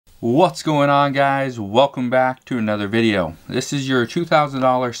What's going on, guys? Welcome back to another video. This is your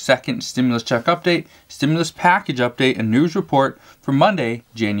 $2,000 second stimulus check update, stimulus package update, and news report for Monday,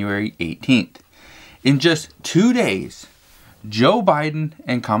 January 18th. In just 2 days, Joe Biden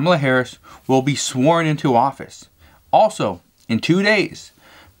and Kamala Harris will be sworn into office. Also, in 2 days,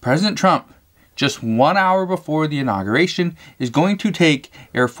 President Trump, just 1 hour before the inauguration, is going to take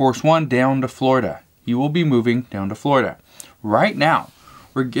Air Force One down to Florida. He will be moving down to Florida. Right now,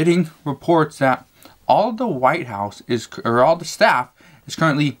 we're getting reports that all the White House all the staff is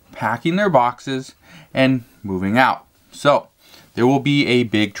currently packing their boxes and moving out. So there will be a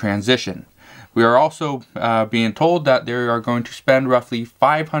big transition. We are also being told that they are going to spend roughly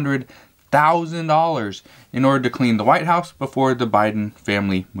 $500,000 in order to clean the White House before the Biden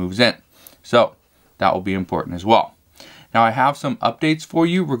family moves in. So that will be important as well. Now, I have some updates for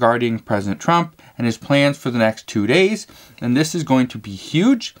you regarding President Trump and his plans for the next 2 days, and this is going to be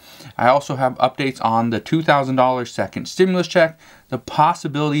huge. I also have updates on the $2,000 second stimulus check, the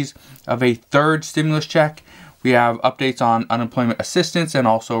possibilities of a third stimulus check. We have updates on unemployment assistance and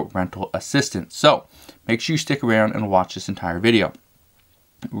also rental assistance. So make sure you stick around and watch this entire video.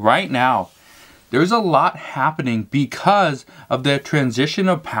 Right now, there's a lot happening because of the transition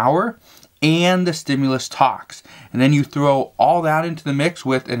of power and the stimulus talks. And then you throw all that into the mix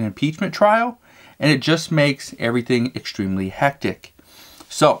with an impeachment trial, and it just makes everything extremely hectic.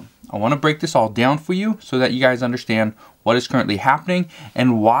 So I want to break this all down for you so that you guys understand what is currently happening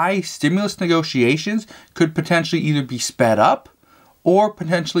and why stimulus negotiations could potentially either be sped up or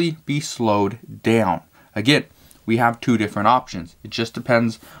potentially be slowed down. Again, we have two different options. It just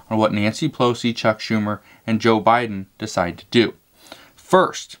depends on what Nancy Pelosi, Chuck Schumer, and Joe Biden decide to do.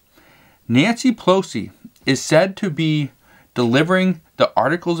 First, Nancy Pelosi is said to be delivering the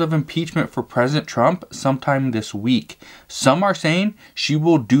articles of impeachment for President Trump sometime this week. Some are saying she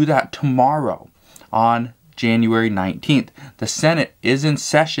will do that tomorrow on January 19th. The Senate is in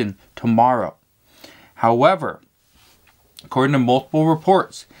session tomorrow. However, according to multiple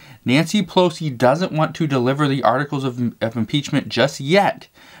reports, Nancy Pelosi doesn't want to deliver the articles of impeachment just yet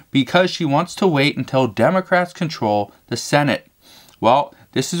because she wants to wait until Democrats control the Senate. Well,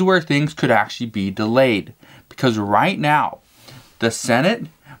 this is where things could actually be delayed because right now, the Senate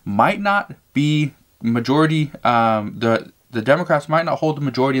might not be majority, the Democrats might not hold the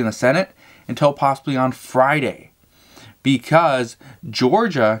majority in the Senate until possibly on Friday, because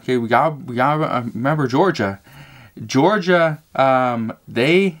Georgia, okay, we gotta remember Georgia,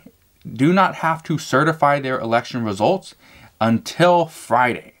 they do not have to certify their election results until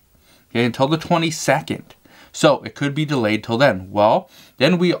Friday, okay, until the 22nd. So it could be delayed till then. Well,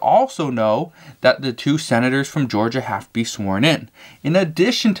 then we also know that the two senators from Georgia have to be sworn in. In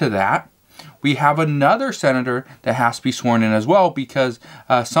addition to that, we have another senator that has to be sworn in as well, because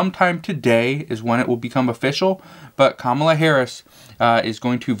sometime today is when it will become official. But Kamala Harris is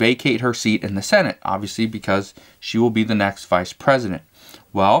going to vacate her seat in the Senate, obviously, because she will be the next vice president.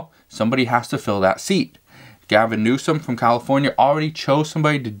 Well, somebody has to fill that seat. Gavin Newsom from California already chose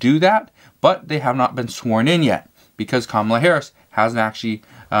somebody to do that, but they have not been sworn in yet because Kamala Harris hasn't actually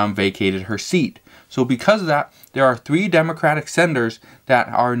vacated her seat. So because of that, there are 3 Democratic senators that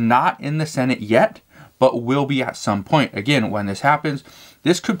are not in the Senate yet, but will be at some point. Again, when this happens,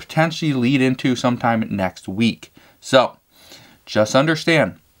 this could potentially lead into sometime next week. So just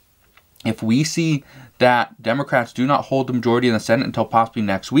understand, if we see that Democrats do not hold the majority in the Senate until possibly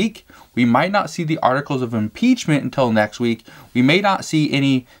next week, we might not see the articles of impeachment until next week. We may not see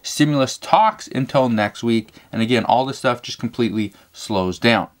any stimulus talks until next week. And again, all this stuff just completely slows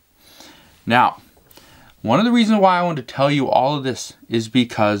down. Now, one of the reasons why I want to tell you all of this is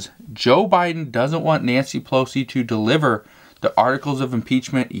because Joe Biden doesn't want Nancy Pelosi to deliver the articles of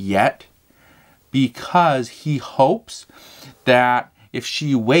impeachment yet, because he hopes that if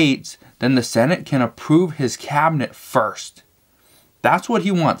she waits, then the Senate can approve his cabinet first. That's what he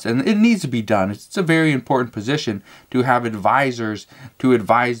wants, and it needs to be done. It's a very important position to have advisors to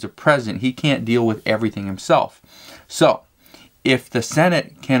advise the president. He can't deal with everything himself. So, if the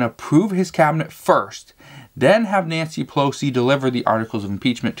Senate can approve his cabinet first, then have Nancy Pelosi deliver the articles of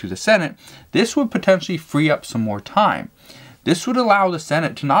impeachment to the Senate, this would potentially free up some more time. This would allow the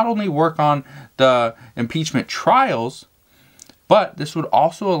Senate to not only work on the impeachment trials, but this would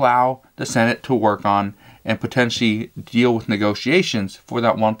also allow the Senate to work on and potentially deal with negotiations for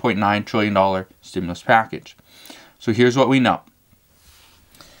that $1.9 trillion stimulus package. So here's what we know.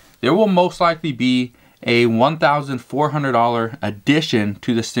 There will most likely be a $1,400 addition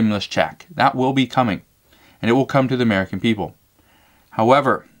to the stimulus check. That will be coming, and it will come to the American people.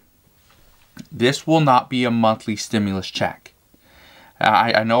 However, this will not be a monthly stimulus check.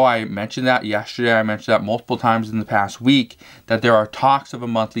 I know I mentioned that yesterday. I mentioned that multiple times in the past week, that there are talks of a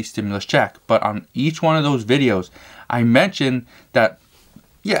monthly stimulus check. But on each one of those videos, I mentioned that,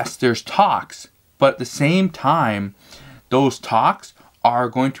 yes, there's talks, but at the same time, those talks are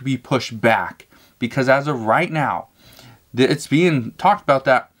going to be pushed back. Because as of right now, it's being talked about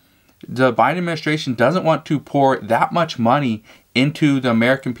that the Biden administration doesn't want to pour that much money into the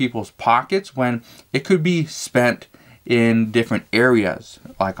American people's pockets when it could be spent in different areas,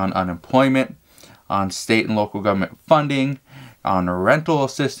 like on unemployment, on state and local government funding, on rental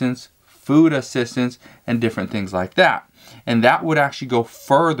assistance, food assistance, and different things like that. And that would actually go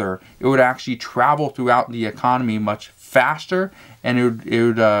further. It would actually travel throughout the economy much faster, and it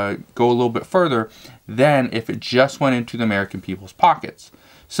would go a little bit further than if it just went into the American people's pockets.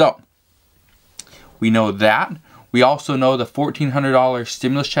 So, we know that. We also know the $1,400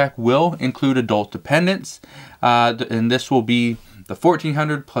 stimulus check will include adult dependents, and this will be the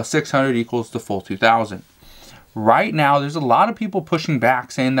 $1,400 plus $600 equals the full $2,000. Right now, there's a lot of people pushing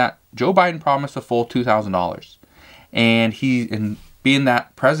back, saying that Joe Biden promised a full $2,000, and being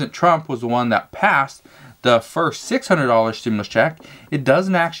that President Trump was the one that passed the first $600 stimulus check, it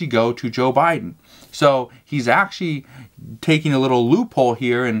doesn't actually go to Joe Biden. So he's actually taking a little loophole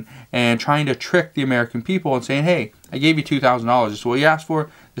here and trying to trick the American people and saying, hey, I gave you $2,000. This is what you asked for.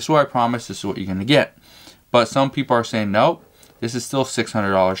 This is what I promised. This is what you're going to get. But some people are saying, nope, this is still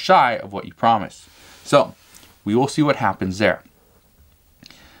 $600 shy of what you promised. So we will see what happens there.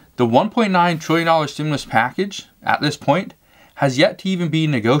 The $1.9 trillion stimulus package at this point has yet to even be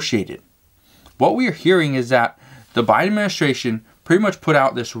negotiated. What we are hearing is that the Biden administration pretty much put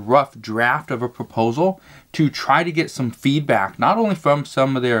out this rough draft of a proposal to try to get some feedback, not only from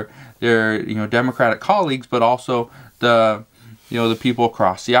some of their Democratic colleagues, but also the people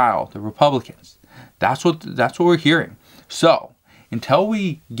across the aisle, the Republicans. That's what we're hearing. So until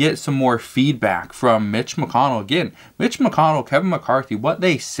we get some more feedback from Mitch McConnell, again, Mitch McConnell, Kevin McCarthy, what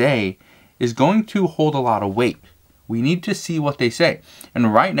they say is going to hold a lot of weight. We need to see what they say.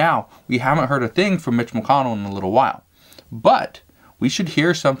 And right now, we haven't heard a thing from Mitch McConnell in a little while. But we should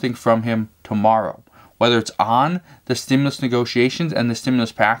hear something from him tomorrow. Whether it's on the stimulus negotiations and the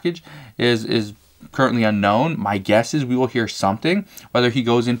stimulus package is currently unknown. My guess is we will hear something. Whether he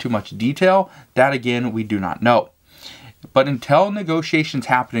goes into much detail, that again, we do not know. But until negotiations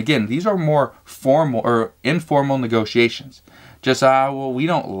happen, again, these are more formal or informal negotiations. Just, well, we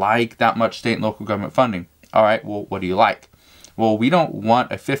don't like that much state and local government funding. All right, well, what do you like? Well, we don't want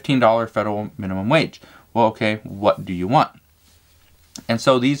a $15 federal minimum wage. Well, okay, what do you want? And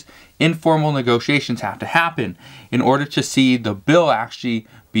so these informal negotiations have to happen in order to see the bill actually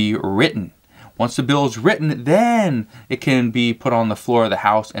be written. Once the bill is written, then it can be put on the floor of the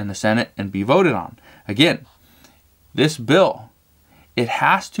House and the Senate and be voted on. Again, this bill, it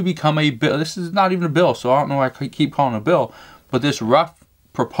has to become a bill. This is not even a bill, so I don't know why I keep calling it a bill, but this rough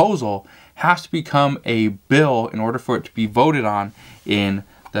proposal has to become a bill in order for it to be voted on in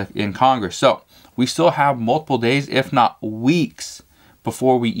Congress. So we still have multiple days, if not weeks,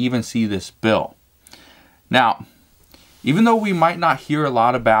 before we even see this bill. Now, even though we might not hear a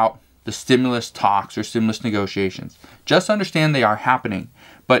lot about the stimulus talks or stimulus negotiations, just understand they are happening.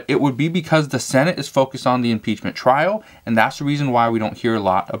 But it would be because the Senate is focused on the impeachment trial, and that's the reason why we don't hear a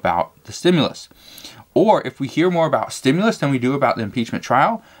lot about the stimulus. Or if we hear more about stimulus than we do about the impeachment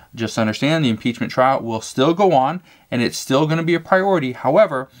trial, just understand the impeachment trial will still go on and it's still going to be a priority.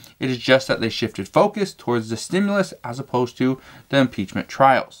 However, it is just that they shifted focus towards the stimulus as opposed to the impeachment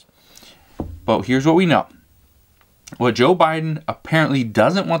trials. But here's what we know. What Joe Biden apparently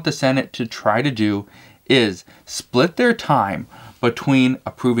doesn't want the Senate to try to do is split their time between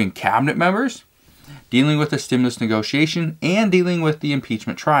approving cabinet members, dealing with the stimulus negotiation, and dealing with the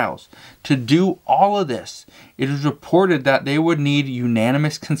impeachment trials. To do all of this, it is reported that they would need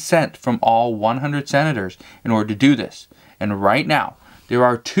unanimous consent from all 100 senators in order to do this. And right now, there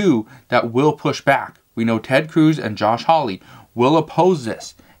are two that will push back. We know Ted Cruz and Josh Hawley will oppose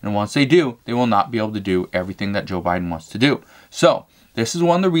this. And once they do, they will not be able to do everything that Joe Biden wants to do. So, this is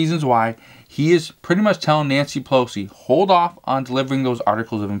one of the reasons why he is pretty much telling Nancy Pelosi, hold off on delivering those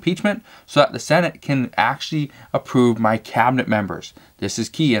articles of impeachment so that the Senate can actually approve my cabinet members. This is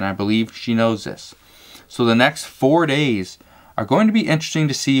key, and I believe she knows this. So the next 4 days are going to be interesting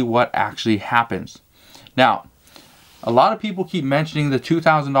to see what actually happens. Now, a lot of people keep mentioning the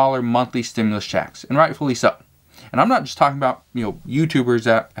 $2,000 monthly stimulus checks, and rightfully so. And I'm not just talking about, YouTubers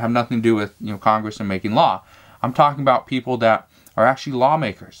that have nothing to do with, Congress and making law. I'm talking about people that are actually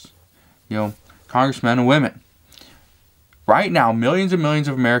lawmakers, congressmen and women. Right now, millions and millions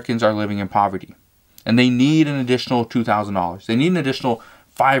of Americans are living in poverty. and they need an additional $2,000. They need an additional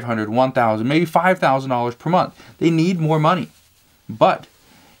 $500, $1,000, maybe $5,000 per month. They need more money. But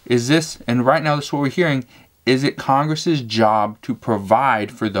is this, and right now this is what we're hearing, is it Congress's job to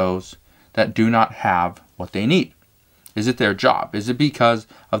provide for those that do not have what they need? Is it their job? Is it because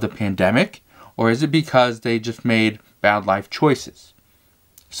of the pandemic, or is it because they just made bad life choices?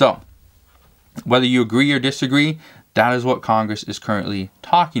 So, whether you agree or disagree, that is what Congress is currently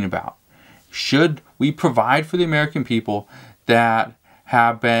talking about. Should we provide for the American people that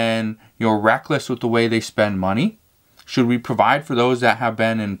have been, reckless with the way they spend money? Should we provide for those that have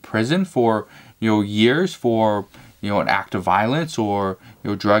been in prison for, years for, an act of violence or,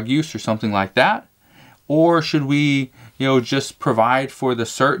 drug use or something like that? Or should we, just provide for the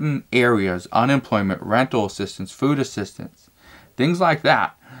certain areas, unemployment, rental assistance, food assistance, things like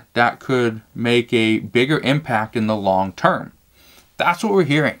that, that could make a bigger impact in the long term? That's what we're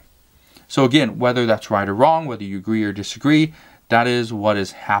hearing. So again, whether that's right or wrong, whether you agree or disagree, that is what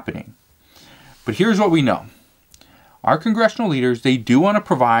is happening. But here's what we know. Our congressional leaders, they do want to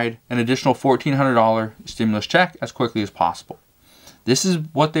provide an additional $1,400 stimulus check as quickly as possible. This is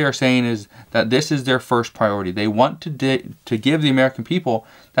what they are saying, is that this is their first priority. They want to give the American people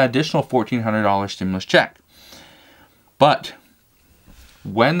that additional $1,400 stimulus check. But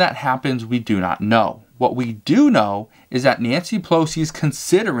when that happens, we do not know. What we do know is that Nancy Pelosi is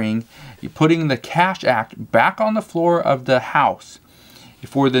considering putting the Cash Act back on the floor of the House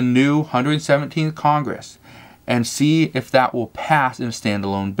for the new 117th Congress and see if that will pass in a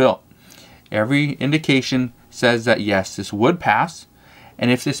standalone bill. Every indication says that yes, this would pass. And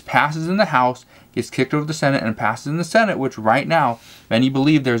if this passes in the House, gets kicked over the Senate and passes in the Senate, which right now many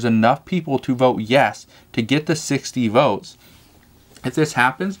believe there's enough people to vote yes to get the 60 votes. If this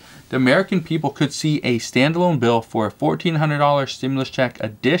happens, the American people could see a standalone bill for a $1,400 stimulus check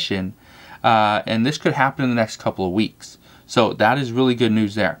addition, and this could happen in the next couple of weeks. So that is really good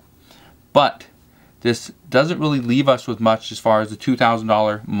news there. But this doesn't really leave us with much as far as the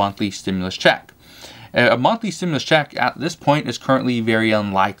 $2,000 monthly stimulus check. A monthly stimulus check at this point is currently very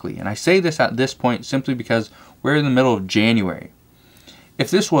unlikely. And I say this at this point simply because we're in the middle of January.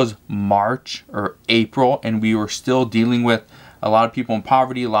 If this was March or April and we were still dealing with a lot of people in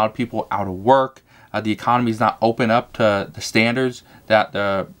poverty, a lot of people out of work, the economy is not open up to the standards that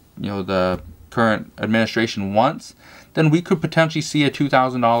the current administration wants, then we could potentially see a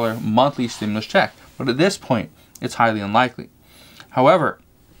 $2,000 monthly stimulus check. But at this point, it's highly unlikely. However,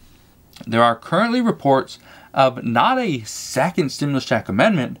 there are currently reports of not a second stimulus check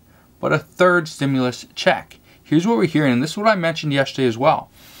amendment, but a third stimulus check. Here's what we're hearing, and this is what I mentioned yesterday as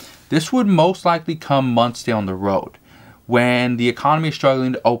well. This would most likely come months down the road. When the economy is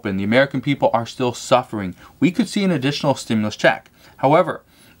struggling to open, the American people are still suffering, we could see an additional stimulus check. However,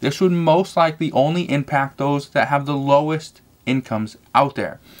 this would most likely only impact those that have the lowest incomes out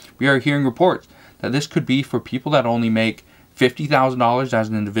there. We are hearing reports that this could be for people that only make $50,000 as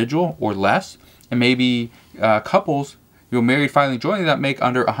an individual or less, and maybe couples, married filing jointly, that make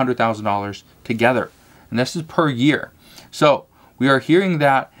under $100,000 together. And this is per year. So we are hearing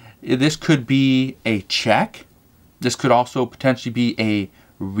that this could be a check. This could also potentially be a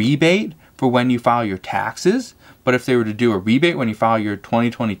rebate for when you file your taxes. But if they were to do a rebate when you file your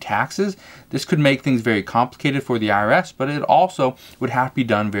 2020 taxes, this could make things very complicated for the IRS, but it also would have to be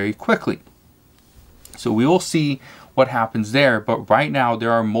done very quickly. So we will see what happens there, but right now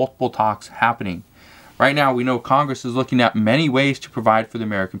there are multiple talks happening. Right now we know Congress is looking at many ways to provide for the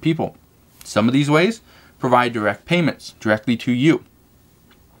American people. Some of these ways provide direct payments directly to you.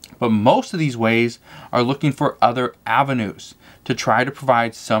 But most of these ways are looking for other avenues to try to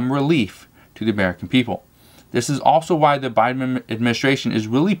provide some relief to the American people. This is also why the Biden administration is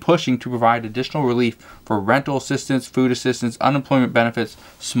really pushing to provide additional relief for rental assistance, food assistance, unemployment benefits,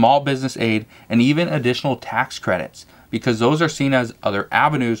 small business aid, and even additional tax credits, because those are seen as other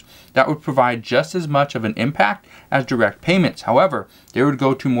avenues that would provide just as much of an impact as direct payments. However, they would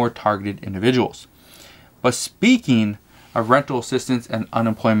go to more targeted individuals. But speaking of rental assistance and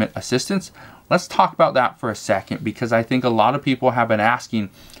unemployment assistance, let's talk about that for a second, because I think a lot of people have been asking,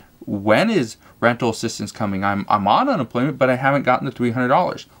 when is rental assistance coming? I'm on unemployment, but I haven't gotten the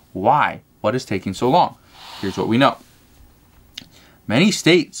 $300. Why? What is taking so long? Here's what we know. Many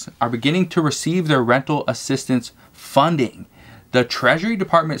states are beginning to receive their rental assistance funding. The Treasury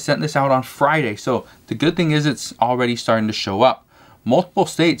Department sent this out on Friday, so the good thing is it's already starting to show up. Multiple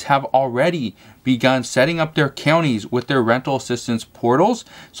states have already begun setting up their counties with their rental assistance portals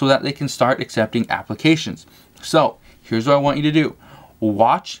so that they can start accepting applications. So here's what I want you to do.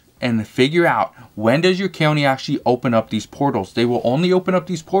 Watch and figure out, when does your county actually open up these portals? They will only open up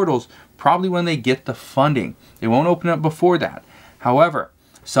these portals probably when they get the funding. They won't open up before that. However,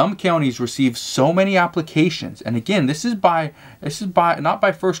 some counties receive so many applications, and again, this is not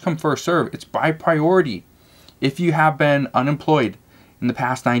by first come first serve, it's by priority. If you have been unemployed in the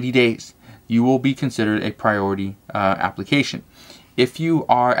past 90 days, you will be considered a priority application. If you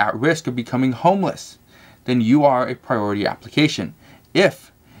are at risk of becoming homeless, then you are a priority application.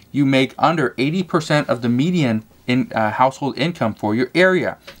 If you make under 80% of the median in household income for your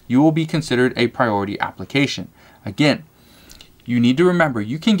area, you will be considered a priority application. Again, you need to remember,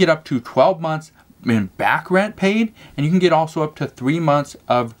 you can get up to 12 months in back rent paid, and you can get also up to 3 months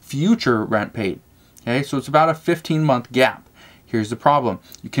of future rent paid. Okay, so it's about a 15-month gap. Here's the problem.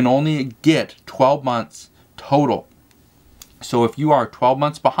 You can only get 12 months total. So if you are 12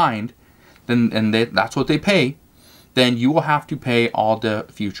 months behind, that's what they pay, then you will have to pay all the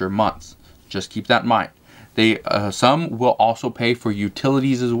future months. Just keep that in mind. Some will also pay for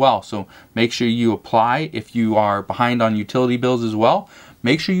utilities as well. So make sure you apply if you are behind on utility bills as well.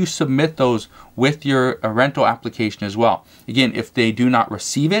 Make sure you submit those with your rental application as well. Again, if they do not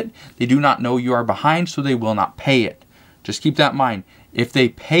receive it, they do not know you are behind, so they will not pay it. Just keep that in mind. If they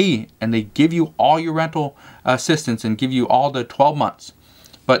pay and they give you all your rental assistance and give you all the 12 months,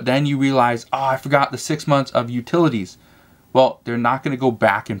 but then you realize, oh, I forgot the 6 months of utilities. Well, they're not going to go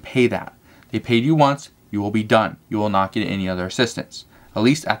back and pay that. They paid you once, you will be done. You will not get any other assistance. At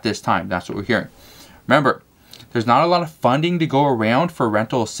least at this time, that's what we're hearing. Remember, there's not a lot of funding to go around for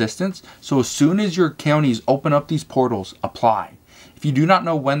rental assistance, so as soon as your counties open up these portals, apply. If you do not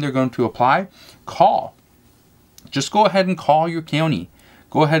know when they're going to apply, call. Just go ahead and call your county.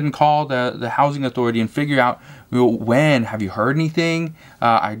 Go ahead and call the housing authority and figure out, when. Have you heard anything?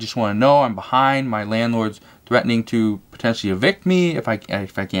 I just want to know. I'm behind. My landlord's threatening to potentially evict me if I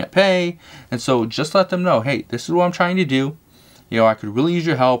can't pay. And so just let them know, hey, this is what I'm trying to do. I could really use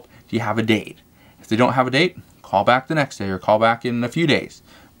your help. Do you have a date? If they don't have a date, call back the next day or call back in a few days.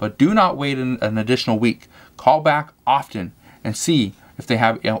 But do not wait an additional week. Call back often and see if they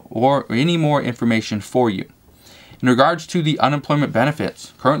have any more information for you. In regards to the unemployment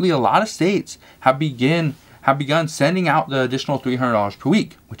benefits, currently a lot of states have begun sending out the additional $300 per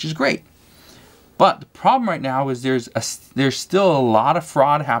week, which is great. But the problem right now is there's still a lot of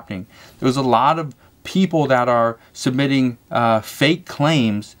fraud happening. There's a lot of people that are submitting fake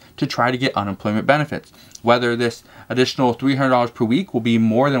claims to try to get unemployment benefits. Whether this additional $300 per week will be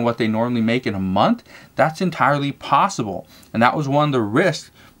more than what they normally make in a month, that's entirely possible. And that was one of the risks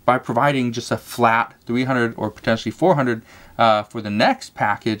by providing just a flat $300 or potentially $400 for the next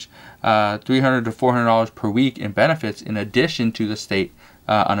package, $300 to $400 per week in benefits in addition to the state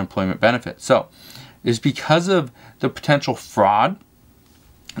unemployment benefit. So it's because of the potential fraud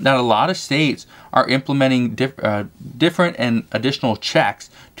that a lot of states are implementing different and additional checks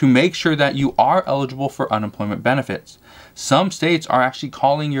to make sure that you are eligible for unemployment benefits. Some states are actually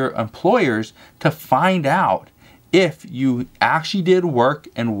calling your employers to find out if you actually did work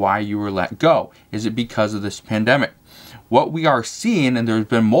and why you were let go. Is it because of this pandemic? What we are seeing, and there's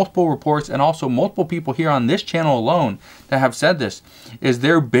been multiple reports and also multiple people here on this channel alone that have said this, is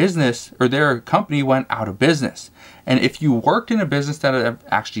their business or their company went out of business. And if you worked in a business that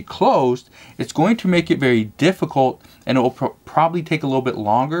actually closed, it's going to make it very difficult, and it will probably take a little bit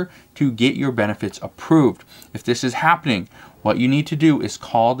longer to get your benefits approved. If this is happening, what you need to do is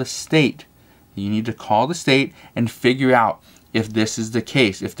call the state. You need to call the state and figure out if this is the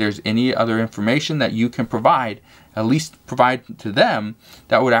case, if there's any other information that you can provide, at least provide to them,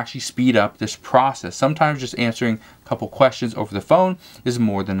 that would actually speed up this process. Sometimes just answering a couple questions over the phone is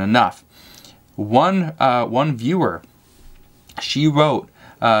more than enough. One viewer, she wrote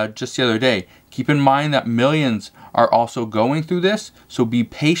just the other day, keep in mind that millions are also going through this, so be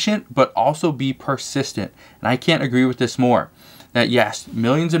patient, but also be persistent. And I can't agree with this more. That yes,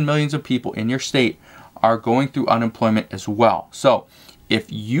 millions and millions of people in your state are going through unemployment as well. So if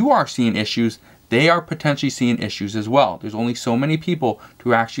you are seeing issues, they are potentially seeing issues as well. There's only so many people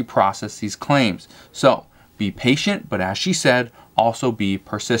to actually process these claims. So be patient, but as she said, also be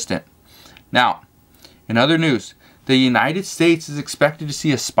persistent. Now, in other news, the United States is expected to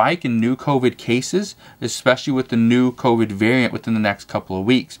see a spike in new COVID cases, especially with the new COVID variant within the next couple of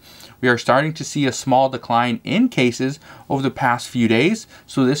weeks. We are starting to see a small decline in cases over the past few days,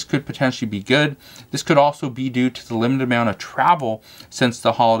 so this could potentially be good. This could also be due to the limited amount of travel since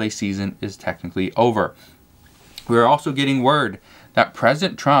the holiday season is technically over. We are also getting word that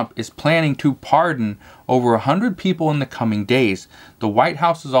President Trump is planning to pardon over 100 people in the coming days. The White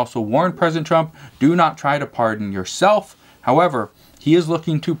House has also warned President Trump, do not try to pardon yourself. However, he is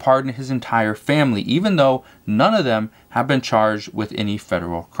looking to pardon his entire family, even though none of them have been charged with any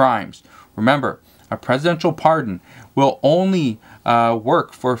federal crimes. Remember, a presidential pardon will only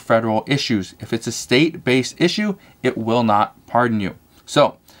work for federal issues. If it's a state-based issue, it will not pardon you.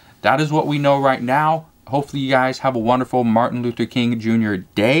 So that is what we know right now. Hopefully you guys have a wonderful Martin Luther King Jr.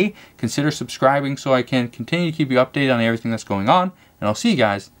 Day. Consider subscribing so I can continue to keep you updated on everything that's going on. And I'll see you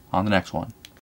guys on the next one.